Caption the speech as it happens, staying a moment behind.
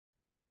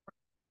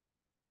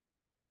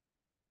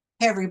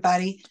Hey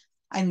everybody,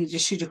 I need to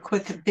shoot a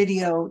quick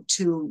video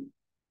to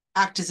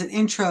act as an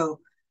intro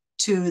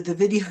to the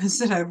videos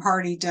that I've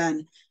already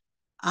done.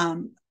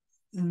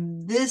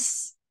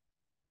 This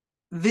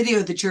video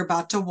that you're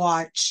about to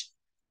watch,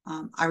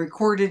 I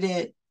recorded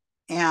it,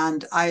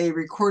 and I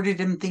recorded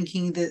him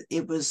thinking that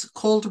it was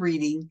cold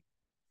reading,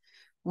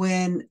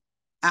 when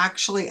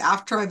actually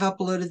after I've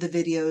uploaded the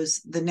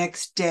videos the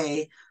next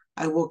day,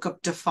 I woke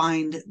up to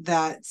find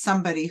that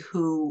somebody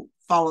who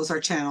follows our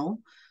channel,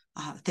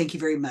 thank you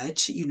very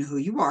much, you know who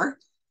you are,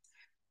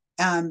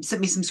 sent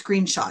me some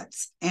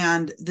screenshots.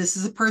 And this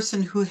is a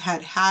person who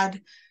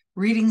had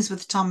readings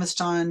with Thomas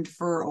John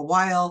for a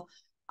while,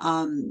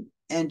 and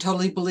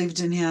totally believed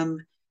in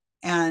him.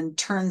 And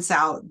turns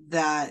out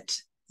that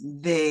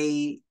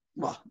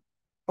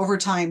over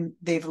time,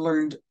 they've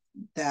learned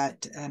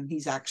that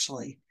he's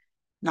actually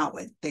not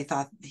what they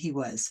thought he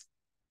was,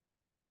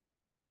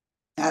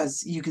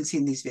 as you can see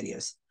in these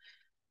videos.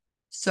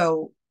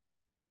 So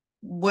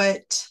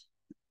what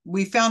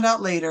we found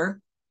out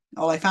later,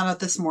 I found out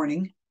this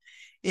morning,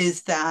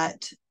 is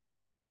that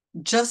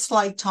just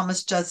like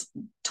Thomas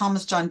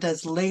John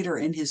does later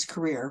in his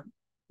career,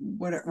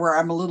 where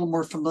I'm a little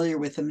more familiar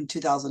with him in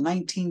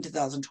 2019,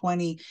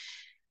 2020,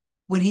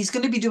 when he's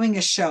going to be doing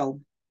a show,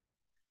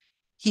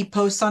 he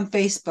posts on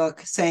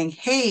Facebook saying,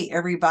 "Hey,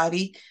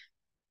 everybody,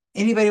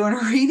 anybody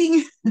want a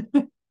reading?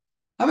 I'm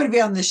going to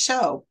be on this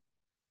show."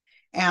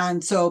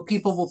 And so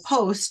people will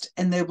post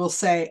and they will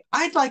say,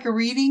 "I'd like a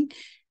reading."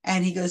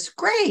 And he goes,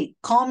 "Great,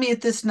 call me at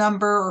this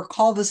number or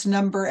call this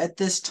number at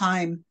this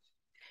time."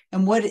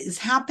 And what is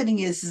happening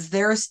is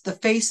there's the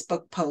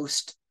Facebook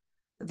post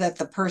that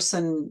the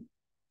person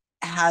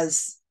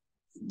has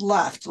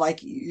left.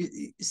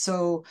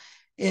 So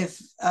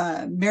if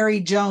Mary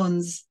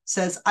Jones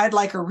says, "I'd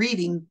like a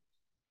reading,"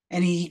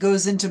 and he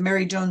goes into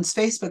Mary Jones'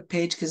 Facebook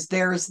page, because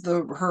there's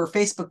her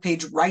Facebook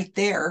page right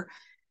there,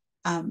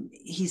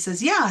 he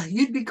says, "Yeah,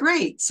 you'd be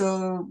great.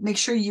 So make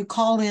sure you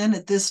call in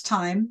at this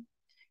time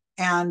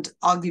and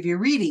I'll give you a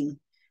reading."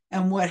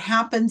 And what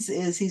happens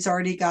is he's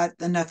already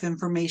got enough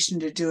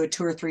information to do a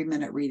 2 or 3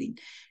 minute reading.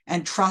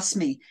 And trust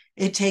me,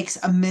 it takes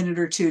a minute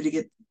or two to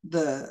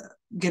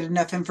get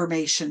enough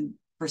information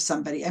for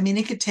somebody. I mean,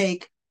 it could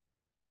take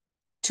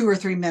 2 or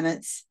 3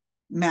 minutes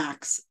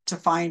max to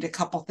find a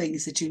couple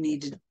things that you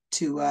need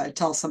to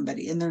tell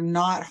somebody. And they're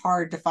not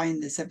hard to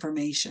find this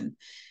information.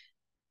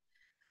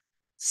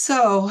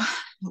 So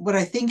what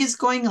I think is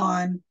going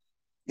on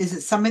is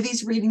that some of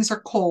these readings are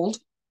cold,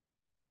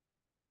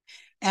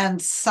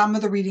 and some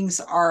of the readings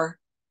start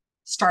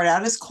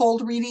out as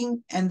cold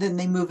reading, and then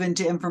they move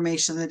into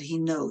information that he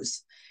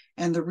knows.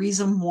 And the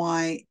reason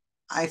why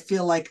I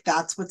feel like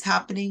that's what's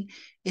happening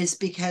is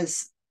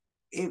because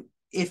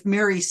if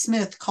Mary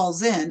Smith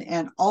calls in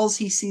and all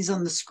he sees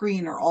on the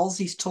screen, or all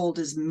he's told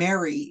is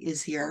Mary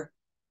is here,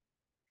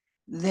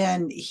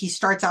 then he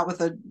starts out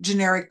with a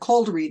generic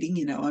cold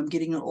reading. I'm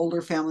getting an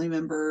older family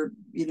member,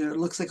 it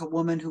looks like a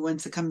woman who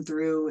wants to come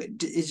through.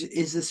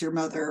 Is this your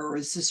mother, or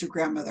is this your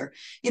grandmother?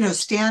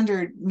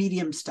 Standard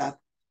medium stuff.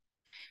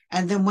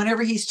 And then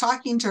whenever he's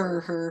talking to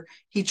her,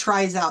 he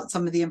tries out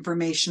some of the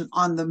information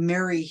on the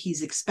Mary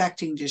he's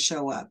expecting to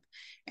show up.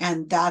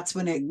 And that's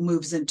when it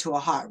moves into a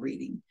hot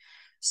reading.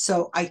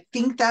 So I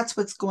think that's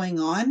what's going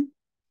on.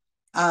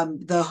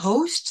 The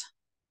host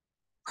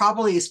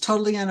probably is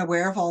totally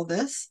unaware of all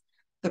this.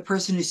 The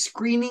person who's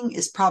screening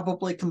is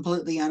probably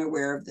completely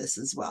unaware of this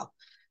as well.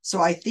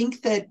 So I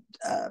think that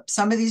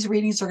some of these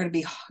readings are going to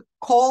be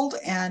cold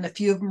and a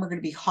few of them are going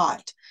to be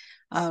hot.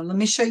 Let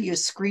me show you a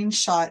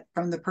screenshot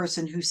from the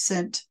person who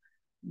sent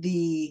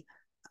the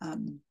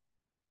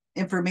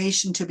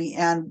information to me.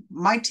 And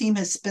my team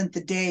has spent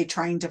the day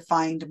trying to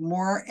find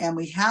more, and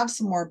we have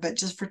some more, but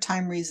just for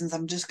time reasons,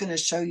 I'm just going to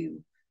show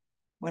you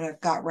what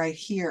I've got right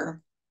here.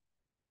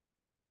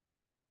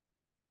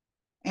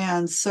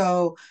 And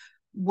so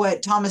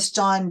what Thomas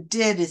John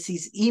did is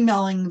he's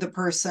emailing the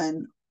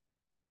person.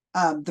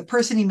 The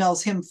person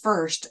emails him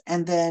first,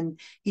 and then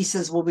he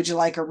says, "Well, would you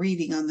like a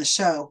reading on the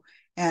show?"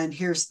 And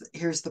here's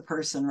the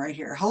person right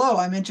here. "Hello,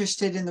 I'm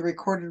interested in the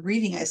recorded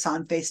reading I saw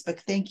on Facebook.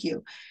 Thank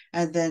you."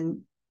 And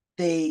then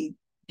they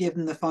give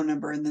him the phone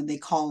number, and then they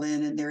call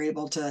in and they're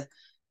able to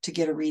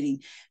get a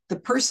reading. The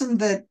person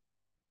that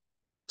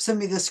sent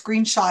me the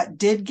screenshot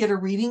did get a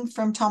reading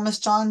from Thomas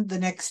John the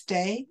next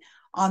day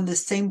on the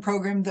same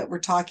program that we're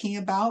talking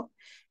about.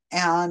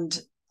 And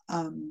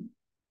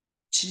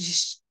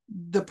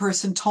the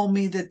person told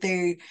me that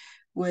they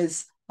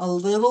was a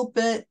little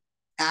bit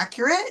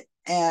accurate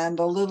and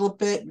a little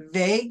bit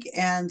vague,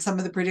 and some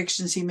of the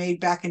predictions he made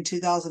back in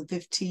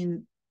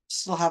 2015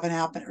 still haven't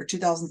happened, or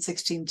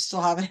 2016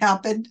 still haven't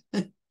happened.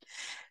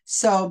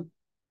 So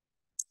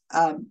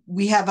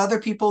we have other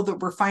people that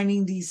we're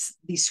finding these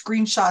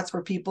screenshots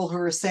where people who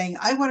are saying,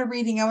 "I want a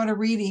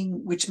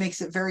reading," which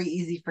makes it very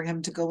easy for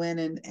him to go in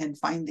and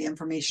find the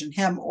information.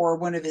 Him or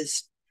one of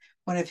his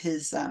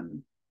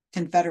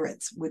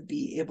confederates would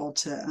be able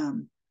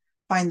to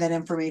find that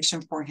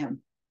information for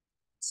him.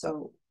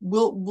 So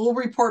we'll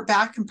report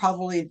back and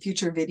probably in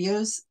future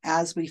videos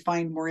as we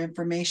find more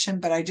information.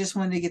 But I just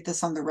wanted to get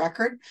this on the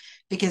record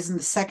because in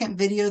the second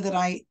video that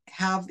I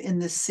have in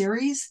this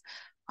series,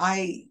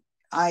 I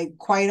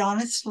quite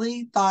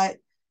honestly thought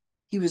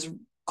he was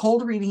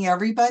cold reading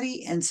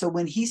everybody. And so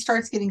when he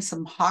starts getting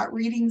some hot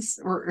readings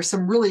or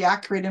some really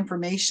accurate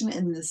information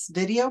in this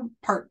video,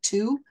 part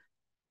 2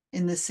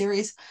 in this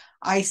series,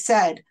 I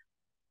said,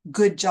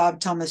 good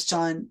job, Thomas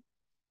John.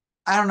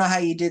 I don't know how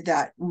you did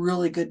that.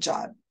 Really good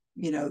job.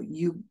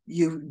 You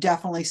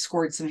definitely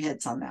scored some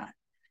hits on that.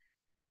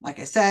 Like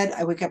I said,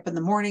 I wake up in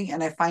the morning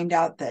and I find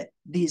out that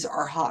these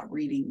are hot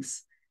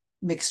readings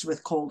mixed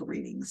with cold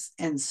readings.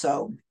 And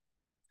so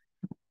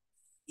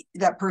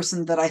that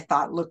person that I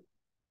thought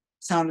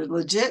sounded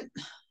legit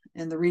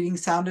and the reading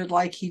sounded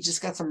like he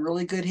just got some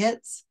really good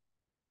hits.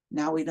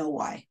 Now we know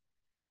why.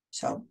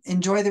 So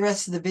enjoy the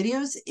rest of the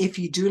videos. If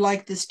you do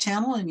like this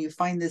channel and you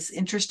find this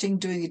interesting,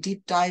 doing a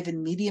deep dive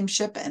in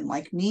mediumship, and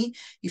like me,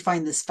 you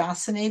find this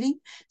fascinating,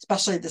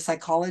 especially the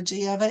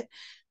psychology of it,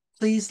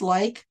 please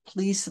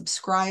please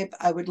subscribe.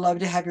 I would love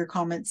to have your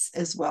comments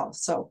as well.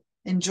 So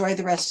enjoy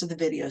the rest of the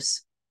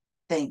videos.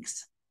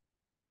 Thanks.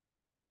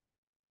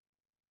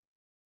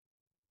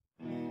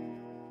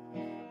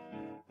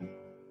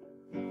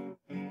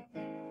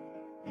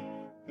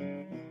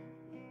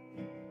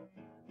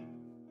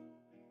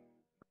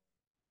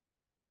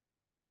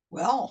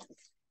 Well,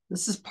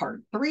 this is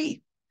part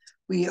 3.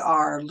 We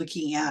are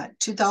looking at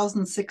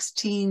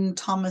 2016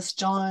 Thomas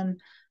John,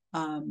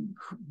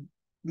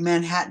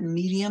 Manhattan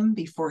medium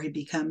before he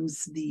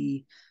becomes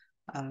the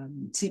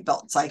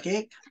seatbelt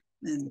psychic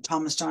and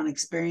Thomas John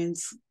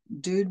experience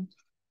dude.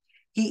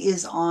 He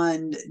is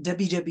on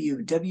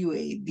WWWABC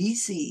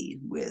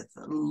with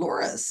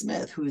Laura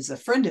Smith, who is a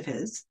friend of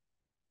his.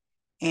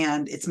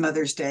 And it's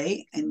Mother's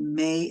Day in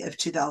May of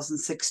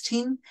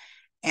 2016.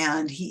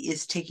 And he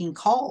is taking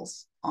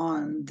calls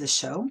on the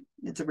show.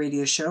 It's a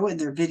radio show and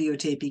they're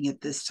videotaping it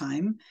this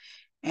time.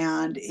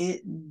 And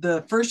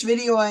the first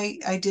video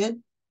I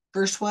did,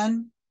 first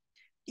one,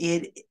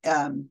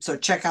 so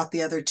check out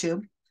the other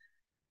 2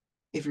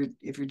 if you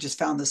just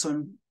found this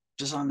one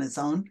just on its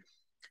own.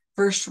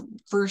 First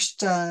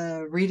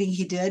reading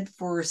he did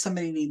for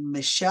somebody named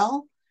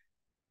Michelle,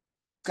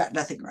 got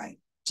nothing right.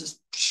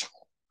 Just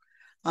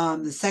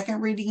the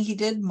second reading he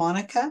did,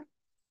 Monica,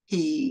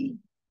 he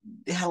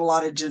had a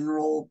lot of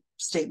general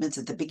statements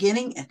at the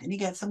beginning, and then he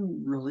got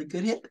some really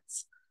good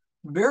hits,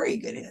 very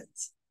good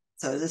hits.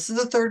 So this is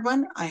the third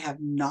one. I have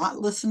not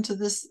listened to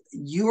this.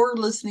 You're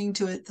listening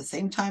to it at the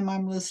same time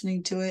I'm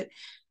listening to it.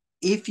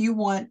 If you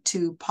want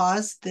to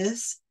pause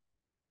this,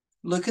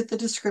 look at the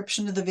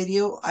description of the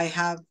video. I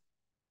have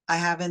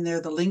in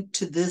there the link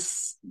to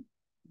this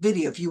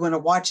video. If you want to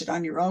watch it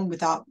on your own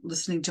without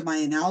listening to my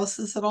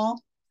analysis at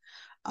all,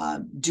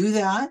 do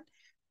that.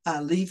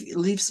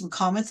 Leave some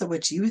comments on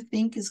what you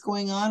think is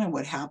going on and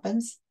what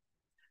happens.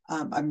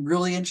 I'm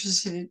really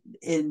interested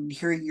in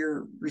hearing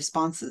your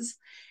responses,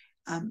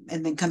 and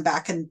then come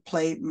back and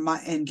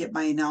get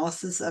my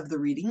analysis of the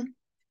reading.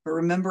 But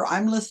remember,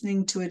 I'm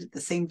listening to it at the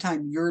same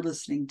time you're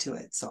listening to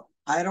it. So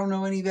I don't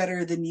know any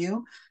better than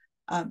you.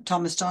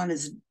 Thomas John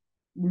has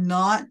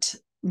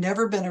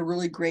never been a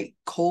really great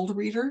cold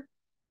reader.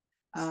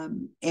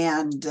 I'm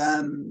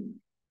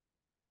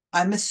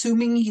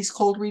assuming he's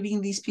cold reading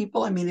these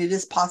people. I mean, it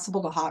is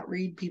possible to hot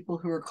read people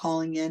who are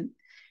calling in.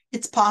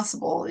 It's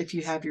possible if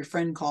you have your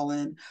friend call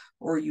in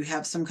or you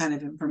have some kind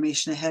of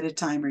information ahead of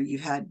time or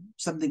you've had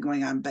something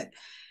going on. But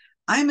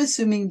I'm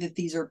assuming that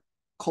these are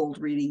cold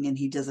reading and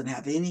he doesn't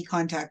have any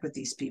contact with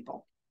these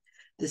people.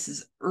 This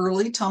is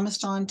early Thomas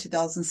John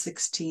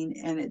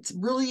 2016, and it's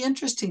really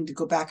interesting to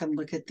go back and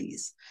look at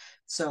these.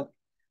 So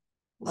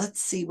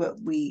let's see what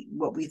we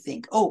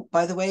think. Oh,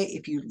 by the way,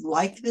 if you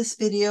like this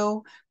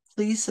video,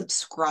 please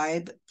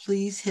subscribe.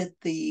 Please hit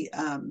the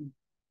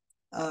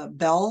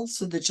bell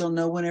so that you'll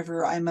know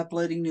whenever I'm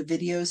uploading new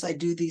videos. I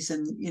do these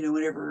in,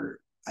 whenever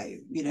I,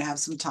 have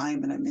some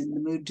time and I'm in the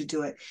mood to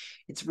do it.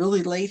 It's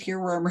really late here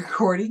where I'm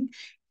recording,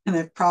 and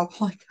I've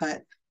probably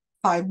got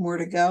 5 more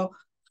to go.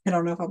 I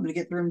don't know if I'm going to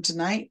get through them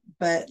tonight,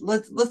 but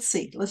let's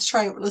see. Let's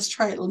try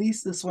at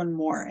least this one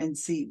more and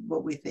see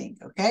what we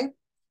think. Okay,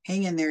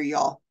 hang in there,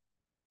 y'all.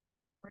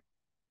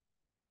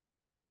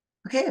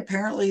 Okay,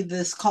 apparently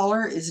this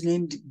caller is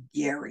named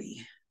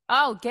Gary.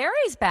 Oh,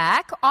 Gary's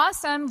back.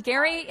 Awesome.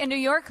 Gary in New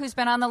York, who's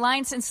been on the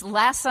line since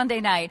last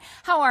Sunday night.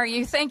 How are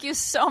you? Thank you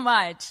so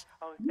much.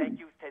 Oh, thank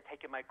you for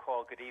taking my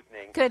call. Good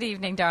evening. Good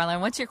evening, darling.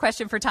 What's your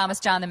question for Thomas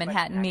John, the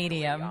Manhattan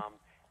medium?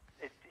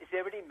 Is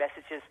there any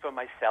messages for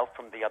myself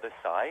from the other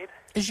side?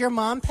 Is your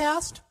mom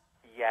passed?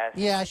 Yes.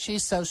 Yeah,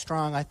 she's so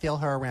strong. I feel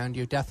her around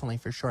you, definitely,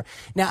 for sure.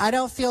 Now,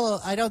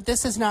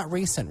 this is not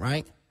recent,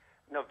 right?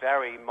 No,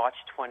 March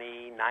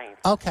 29th.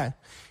 Okay.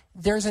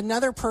 There's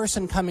another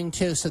person coming,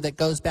 too, so that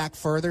goes back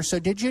further. So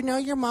did you know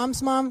your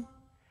mom's mom?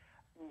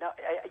 No,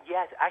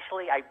 yes.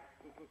 Actually, I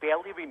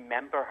barely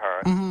remember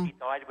her. Mm-hmm. She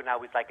died when I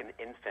was like an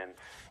infant.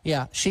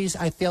 Yeah,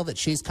 I feel that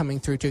she's coming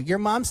through, too. Your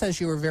mom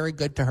says you were very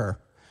good to her.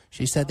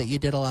 She said that you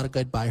did a lot of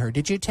good by her.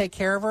 Did you take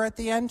care of her at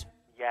the end?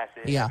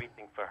 did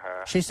everything for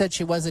her. She said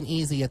she wasn't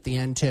easy at the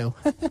end too.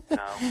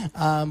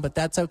 No. But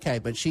that's okay.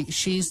 But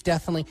she's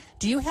definitely.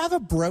 Do you have a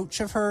brooch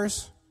of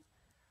hers?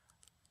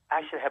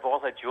 I should have all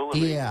her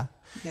jewelry. Yeah.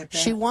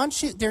 She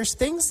wants you. There's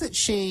things that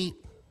she.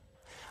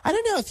 I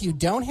don't know if you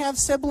don't have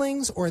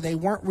siblings or they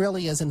weren't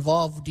really as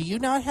involved. Do you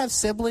not have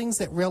siblings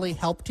that really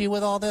helped you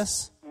with all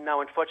this?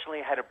 No, unfortunately,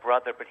 I had a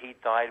brother, but he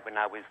died when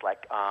I was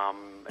like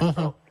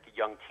a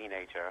young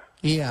teenager.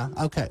 Yeah.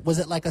 Okay. Was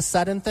it like a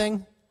sudden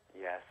thing?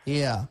 Yes.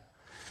 Yeah.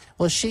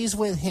 Well, she's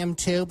with him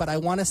too, but I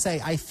want to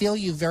say I feel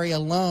you very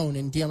alone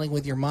in dealing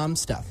with your mom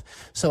stuff.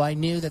 So I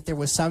knew that there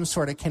was some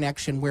sort of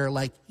connection where,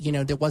 like, you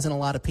know, there wasn't a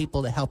lot of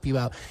people to help you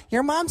out.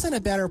 Your mom's in a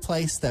better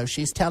place, though.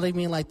 She's telling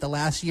me like the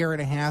last year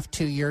and a half,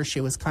 2 years,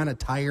 she was kind of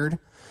tired.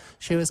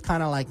 She was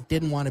kind of like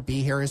didn't want to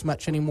be here as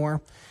much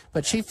anymore.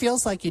 But she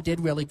feels like you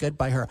did really good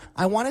by her.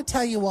 I want to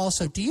tell you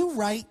also, do you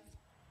write?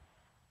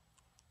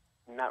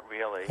 Not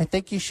really. I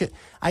think you should.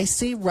 I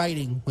see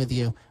writing with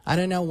you. I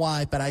don't know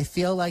why, but I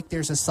feel like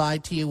there's a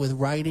side to you with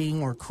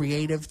writing or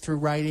creative through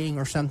writing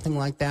or something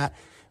like that.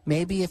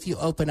 Maybe if you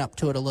open up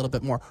to it a little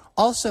bit more.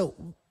 Also,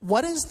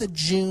 what is the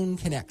June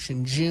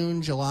connection?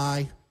 June,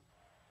 July?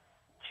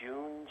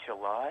 June,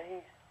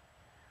 July?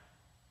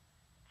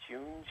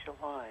 June,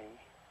 July.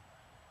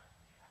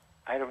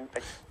 I don't.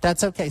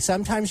 That's okay.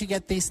 Sometimes you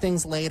get these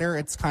things later.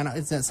 It's kind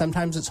of.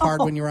 Sometimes it's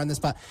hard when you're on the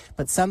spot.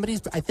 But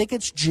somebody's. I think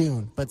it's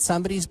June. But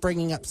somebody's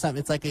bringing up something.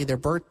 It's like either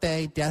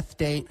birthday, death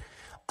date.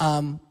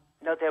 No,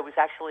 there's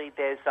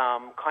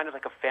kind of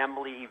like a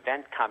family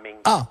event coming.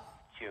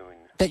 June.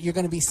 That you're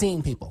going to be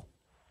seeing people.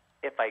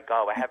 If I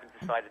go, I haven't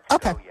decided to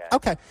go yet.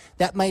 Okay.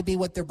 That might be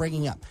what they're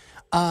bringing up.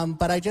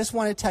 But I just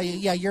want to tell you,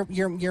 yeah, you're,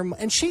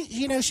 and she,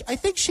 you know, I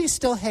think she's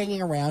still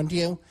hanging around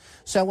you.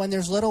 So when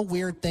there's little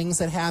weird things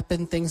that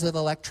happen, things with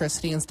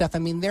electricity and stuff, I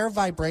mean, their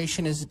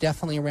vibration is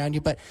definitely around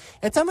you, but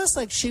it's almost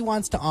like she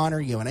wants to honor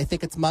you. And I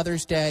think it's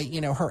Mother's Day, you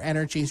know, her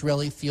energy is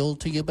really fueled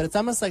to you, but it's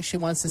almost like she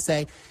wants to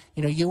say,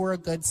 you know, you were a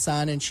good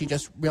son, and she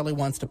just really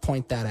wants to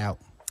point that out.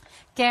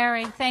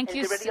 Gary, thank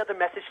you. Is there any other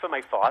message for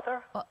my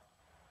father?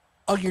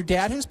 Oh, your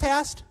dad who's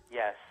passed?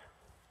 Yes.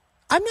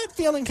 I'm not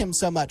feeling him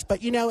so much,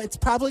 but, you know, it's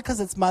probably because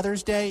it's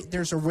Mother's Day.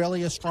 There's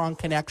a strong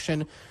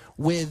connection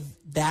with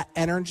that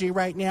energy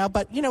right now.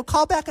 But, you know,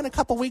 call back in a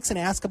couple weeks and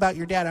ask about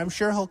your dad. I'm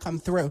sure he'll come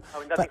through.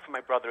 Oh, nothing for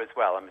my brother as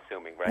well, I'm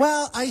assuming, right?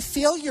 Well, I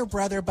feel your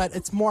brother, but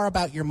it's more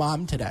about your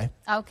mom today.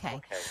 Okay.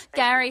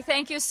 Gary,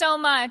 thank you so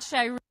much.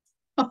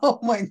 Oh,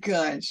 my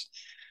gosh.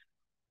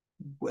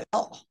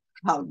 Well,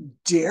 how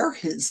dare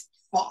his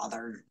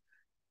father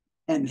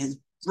and his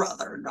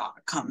brother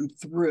not come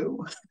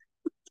through?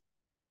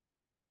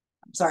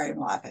 I'm sorry, I'm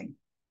laughing.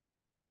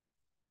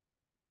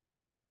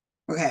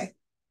 Okay.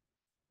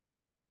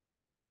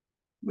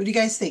 What do you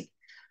guys think?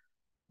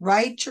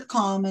 Write your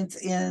comments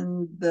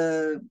in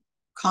the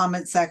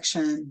comment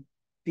section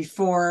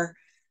before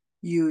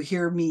you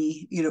hear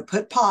me, you know,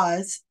 put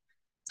pause.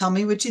 Tell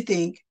me what you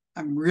think.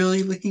 I'm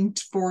really looking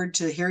forward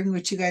to hearing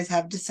what you guys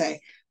have to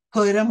say.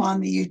 Put them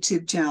on the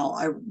YouTube channel.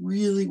 I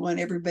really want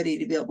everybody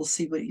to be able to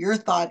see what your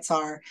thoughts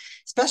are,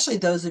 especially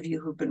those of you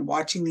who've been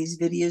watching these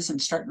videos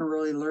and starting to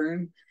really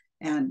learn.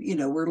 And, you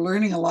know, we're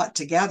learning a lot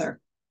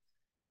together.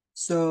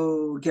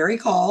 So Gary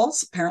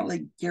calls.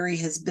 Apparently, Gary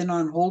has been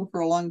on hold for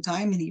a long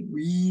time, and he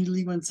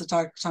really wants to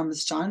talk to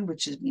Thomas John,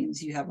 which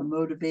means you have a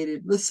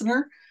motivated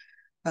listener,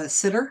 a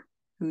sitter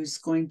who's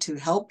going to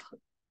help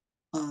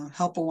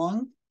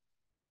along.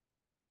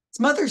 It's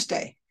Mother's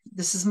Day.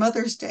 This is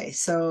Mother's Day.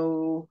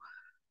 So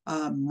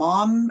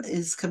mom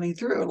is coming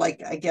through.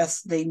 Like, I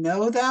guess they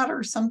know that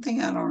or something.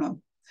 I don't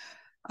know.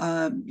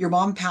 Your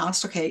mom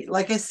passed. Okay.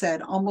 Like I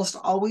said, almost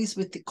always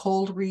with the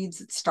cold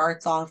reads, it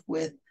starts off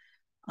with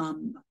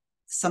an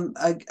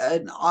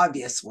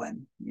obvious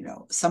one, you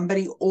know,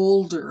 somebody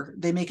older.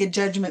 They make a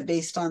judgment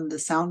based on the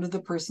sound of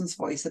the person's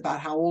voice about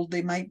how old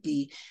they might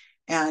be.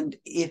 And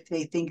if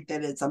they think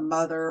that it's a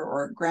mother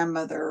or a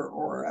grandmother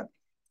or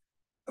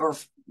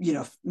you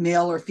know,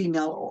 male or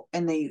female,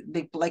 and they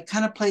like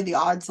kind of play the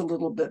odds a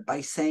little bit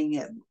by saying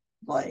it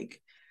like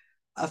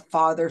a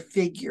father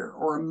figure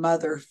or a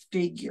mother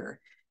figure.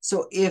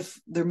 So if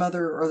their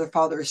mother or their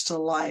father is still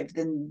alive,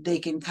 then they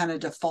can kind of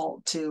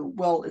default to,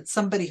 well, it's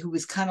somebody who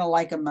was kind of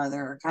like a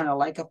mother or kind of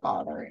like a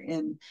father,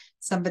 and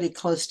somebody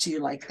close to you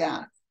like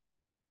that.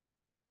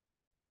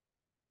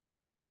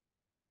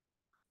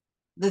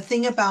 The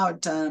thing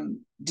about,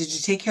 did you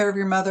take care of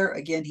your mother?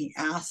 Again, he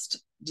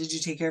asked, did you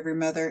take care of your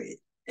mother?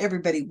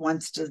 Everybody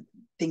wants to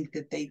think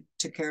that they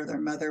took care of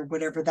their mother,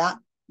 whatever that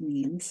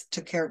means,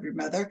 took care of your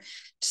mother.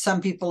 To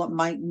some people, it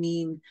might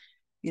mean,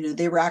 you know,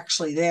 they were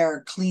actually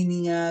there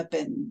cleaning up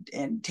and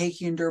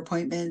taking her to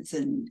appointments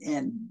and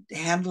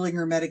handling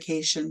her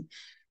medication.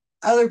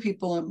 Other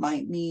people, it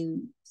might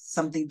mean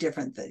something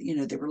different, that, you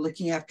know, they were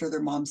looking after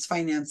their mom's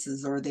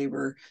finances, or they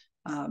were,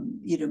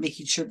 you know,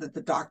 making sure that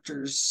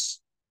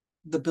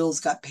the bills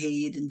got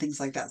paid and things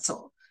like that.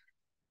 So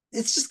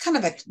it's just kind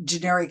of a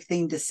generic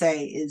thing to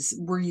say is,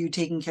 were you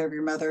taking care of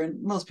your mother?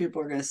 And most people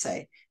are going to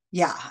say,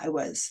 yeah, I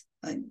was.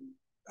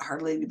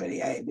 hardly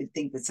anybody I would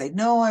think would say,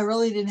 no, I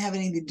really didn't have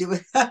anything to do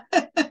with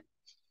that.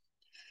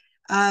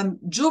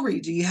 Jewelry,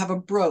 do you have a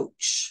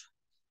brooch?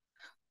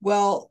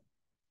 Well,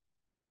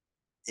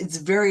 it's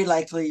very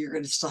likely you're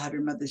going to still have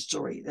your mother's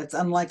jewelry. That's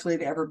unlikely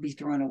to ever be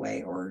thrown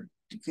away or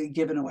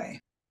given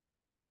away.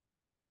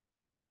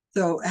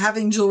 So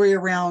having jewelry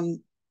around,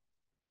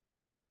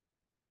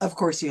 of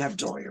course you have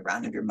jewelry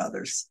around of your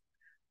mother's.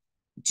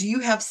 Do you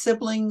have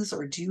siblings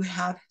or do you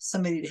have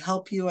somebody to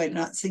help you? I'm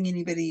not seeing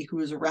anybody who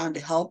is around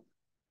to help.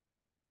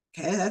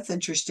 Okay, that's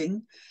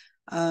interesting.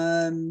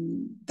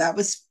 That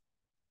was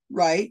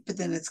right, but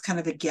then it's kind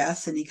of a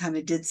guess, and he kind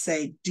of did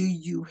say, do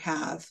you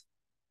have?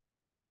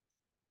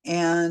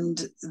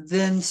 And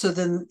then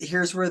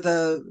here's where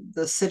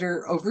the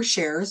sitter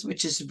overshares,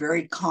 which is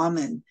very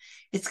common.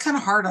 It's kind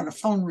of hard on a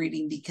phone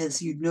reading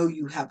because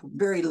you have a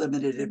very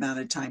limited amount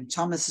of time.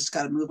 Thomas has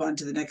got to move on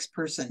to the next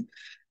person.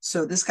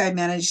 So this guy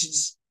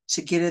managed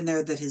to get in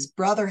there that his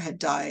brother had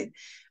died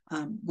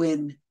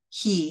when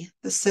he,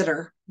 the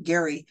sitter,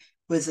 Gary,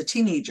 was a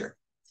teenager.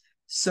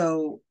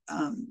 So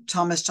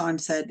Thomas John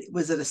said,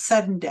 was it a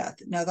sudden death?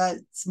 Now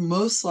that's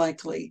most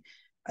likely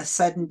a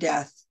sudden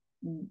death.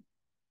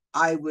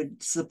 I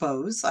would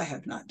suppose, I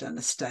have not done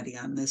a study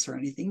on this or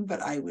anything,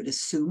 but I would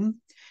assume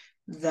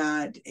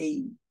that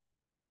a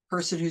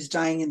person who's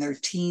dying in their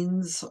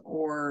teens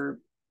or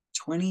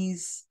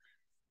 20s,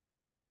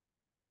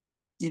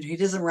 he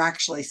doesn't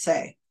actually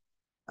say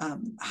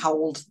how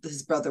old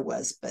his brother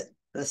was, but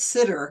the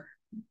sitter,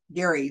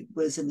 Gary,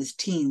 was in his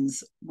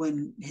teens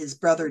when his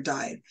brother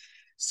died.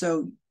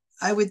 So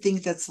I would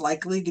think that's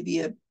likely to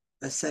be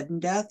a sudden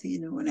death,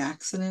 an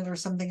accident or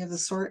something of the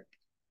sort.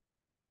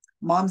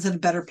 Mom's in a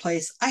better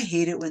place. I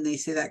hate it when they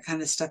say that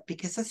kind of stuff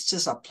because that's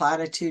just a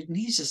platitude. And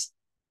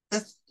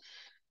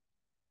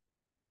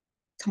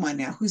come on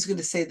now, who's going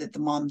to say that the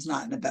mom's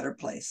not in a better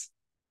place?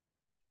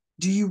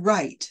 Do you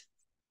write?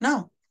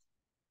 No.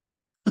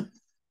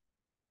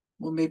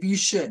 Well, maybe you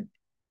should.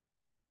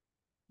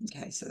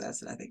 Okay, so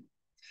that's nothing.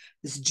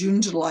 This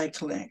June-July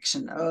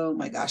connection. Oh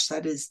my gosh,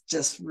 that is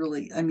just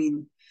really,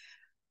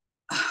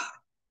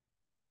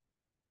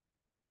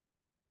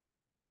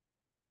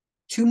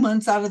 2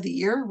 months out of the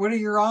year, what are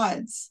your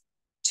odds?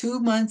 2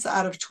 months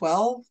out of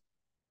 12?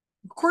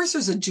 Of course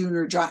there's a June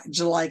or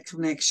July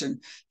connection.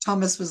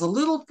 Thomas was a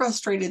little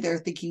frustrated there,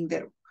 thinking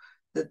that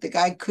the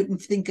guy couldn't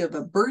think of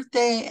a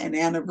birthday, an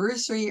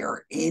anniversary,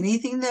 or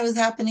anything that was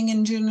happening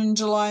in June and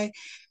July.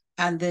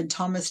 And then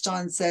Thomas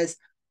John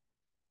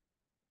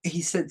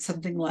he said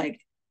something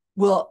like,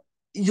 well,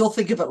 you'll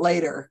think of it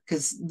later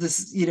because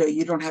this,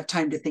 you don't have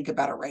time to think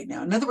about it right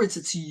now. In other words,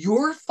 it's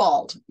your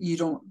fault you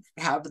don't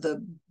have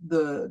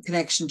the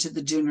connection to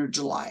the June or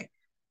July.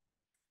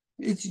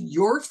 It's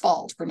your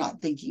fault for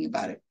not thinking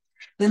about it.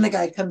 Then the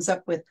guy comes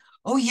up with,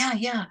 oh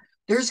yeah,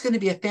 there's going to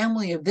be a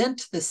family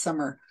event this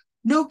summer.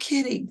 No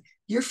kidding.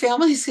 Your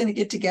family's going to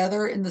get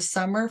together in the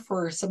summer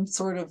for some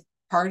sort of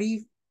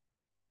party.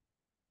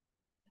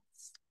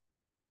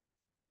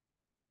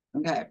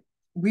 Okay.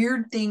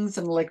 Weird things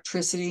and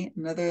electricity.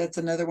 That's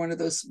another one of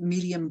those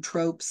medium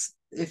tropes.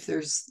 If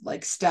there's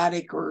like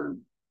static or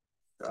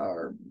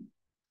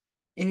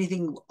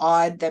anything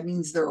odd, that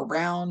means they're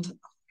around.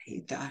 I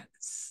hate that.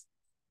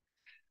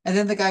 And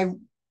then the guy,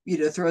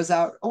 throws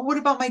out, oh, what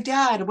about my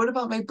dad? What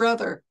about my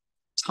brother?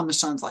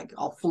 Thomas John's like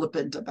all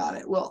flippant about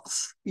it. Well,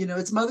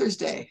 it's Mother's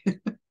Day.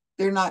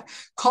 They're not,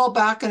 call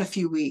back in a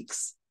few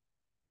weeks.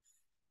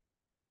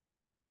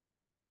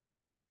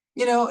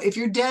 If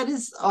your dad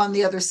is on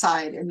the other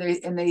side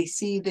and they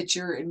see that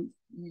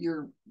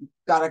you're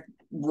got a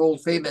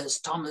world famous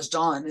Thomas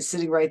John is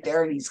sitting right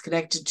there and he's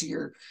connected to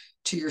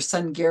your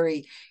son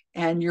Gary,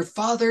 and your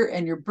father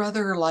and your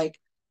brother are like,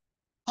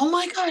 oh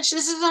my gosh,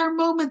 this is our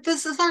moment,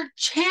 this is our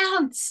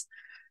chance.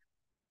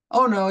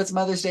 Oh no, it's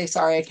Mother's Day,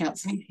 sorry, I can't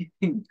say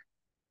anything.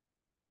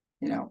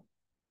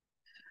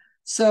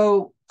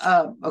 So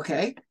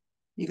okay,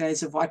 you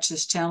guys have watched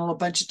this channel a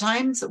bunch of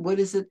times. What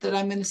is it that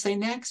I'm going to say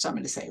next? I'm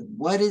going to say,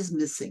 what is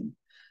missing?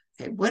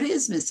 Okay, what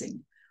is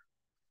missing?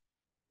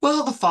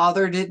 Well, the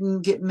father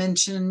didn't get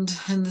mentioned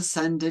and the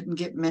son didn't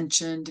get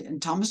mentioned.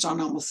 And Thomas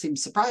John almost seemed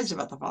surprised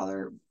about the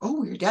father.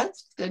 Oh, your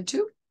dad's dead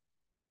too?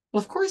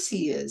 Well, of course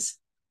he is.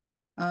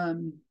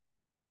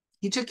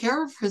 He took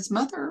care of his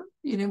mother.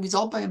 He's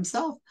all by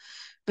himself.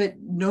 But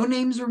no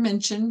names were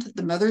mentioned.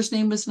 The mother's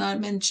name was not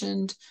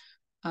mentioned.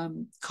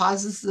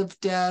 Causes of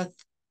death,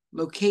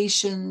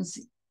 locations,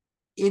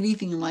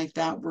 anything like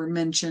that were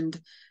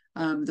mentioned.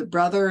 The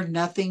brother,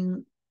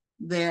 nothing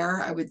there.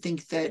 I would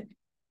think that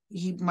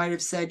he might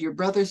have said, your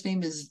brother's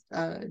name is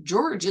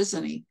George,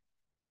 isn't he?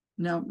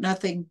 No,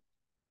 nothing.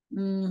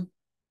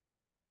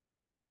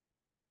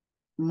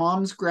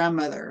 Mom's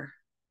grandmother.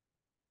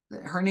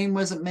 Her name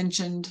wasn't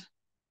mentioned.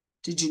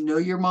 Did you know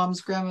your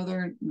mom's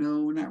grandmother?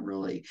 No, not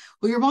really.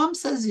 Well, your mom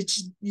says that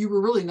you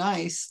were really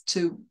nice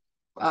to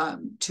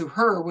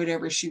her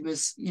whenever she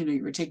was,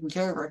 you were taking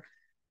care of her.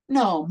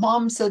 No,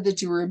 mom said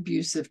that you were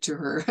abusive to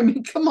her. I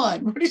mean, come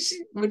on. What is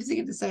he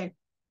going to say?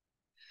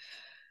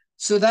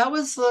 So that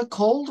was the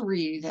cold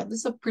read. That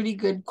was a pretty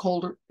good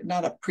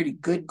not a pretty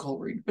good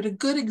cold read, but a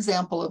good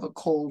example of a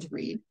cold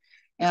read.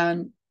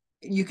 And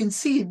you can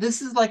see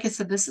this is, like I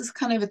said, this is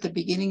kind of at the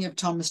beginning of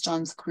Thomas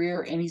John's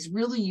career, and he's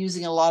really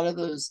using a lot of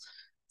those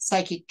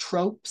psychic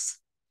tropes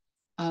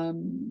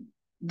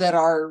that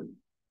are,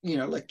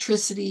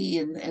 electricity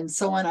and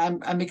so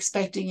on. I'm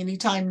expecting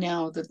anytime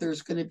now that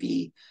there's going to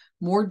be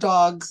more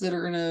dogs that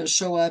are going to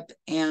show up,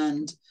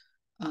 and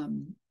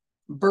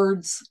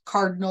birds,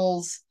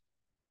 cardinals,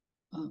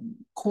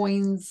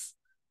 coins,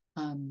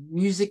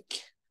 music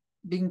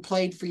being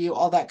played for you,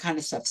 all that kind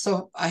of stuff.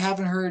 So I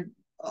haven't heard,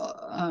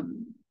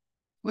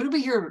 what did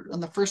we hear on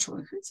the first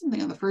one? I heard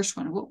something on the first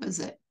one. What was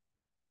it?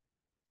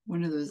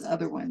 One of those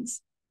other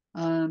ones.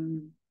 A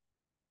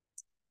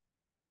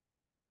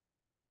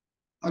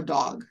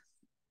dog.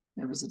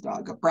 There was a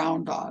dog, a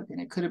brown dog,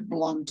 and it could have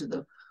belonged to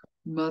the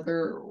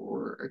mother,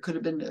 or it could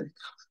have been to,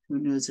 who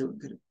knows who it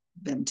could have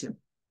been to.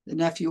 The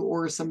nephew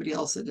or somebody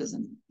else that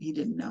he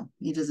didn't know.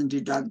 He doesn't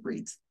do dog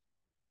breeds.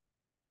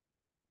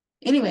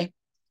 Anyway,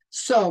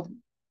 so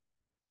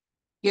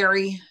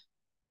Gary,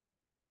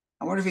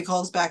 I wonder if he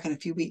calls back in a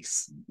few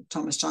weeks.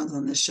 Thomas John's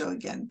on this show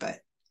again, but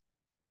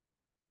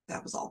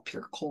that was all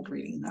pure cold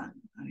reading. That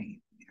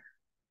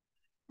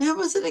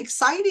wasn't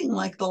exciting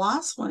like the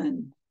last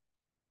one,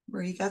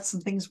 where he got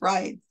some things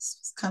right.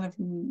 It's kind of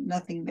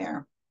nothing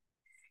there.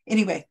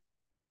 Anyway,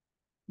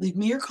 leave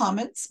me your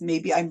comments.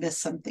 Maybe I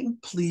missed something.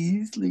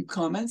 Please leave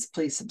comments.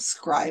 Please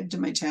subscribe to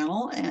my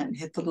channel and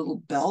hit the little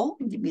bell.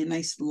 Give me a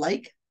nice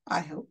like. I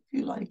hope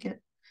you like it.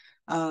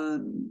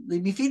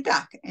 Leave me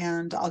feedback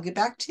and I'll get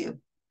back to you.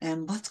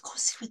 And let's go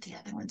see what the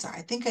other ones are.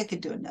 I think I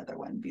could do another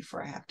one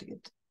before I have to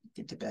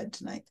get to bed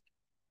tonight.